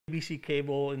ABC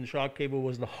cable and Shaw Cable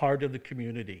was the heart of the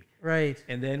community. Right.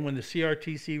 And then when the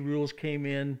CRTC rules came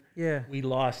in, Yeah. we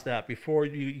lost that. Before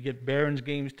you get Barron's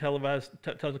games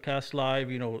telecast live,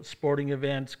 you know, sporting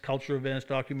events, culture events,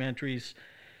 documentaries,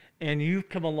 and you've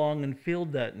come along and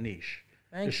filled that niche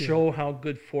Thank to you. show how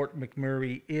good Fort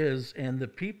McMurray is and the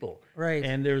people. Right.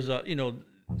 And there's a, you know,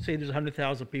 say there's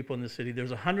 100,000 people in the city.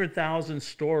 There's 100,000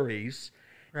 stories,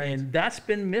 Right. and that's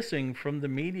been missing from the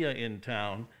media in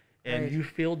town. And Right. you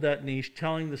filled that niche,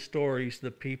 telling the stories, the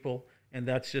people, and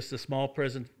that's just a small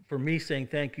present for me saying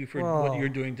thank you for what Whoa. you're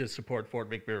doing to support Fort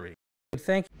McMurray.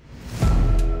 Thank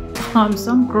I'm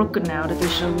so broken now that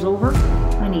this show's over.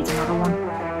 I need another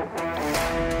one.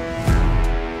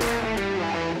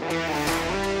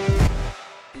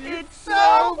 It's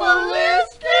so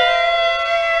ballistic!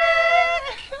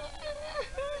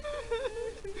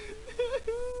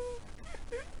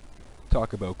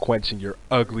 Talk about quenching your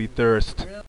ugly thirst.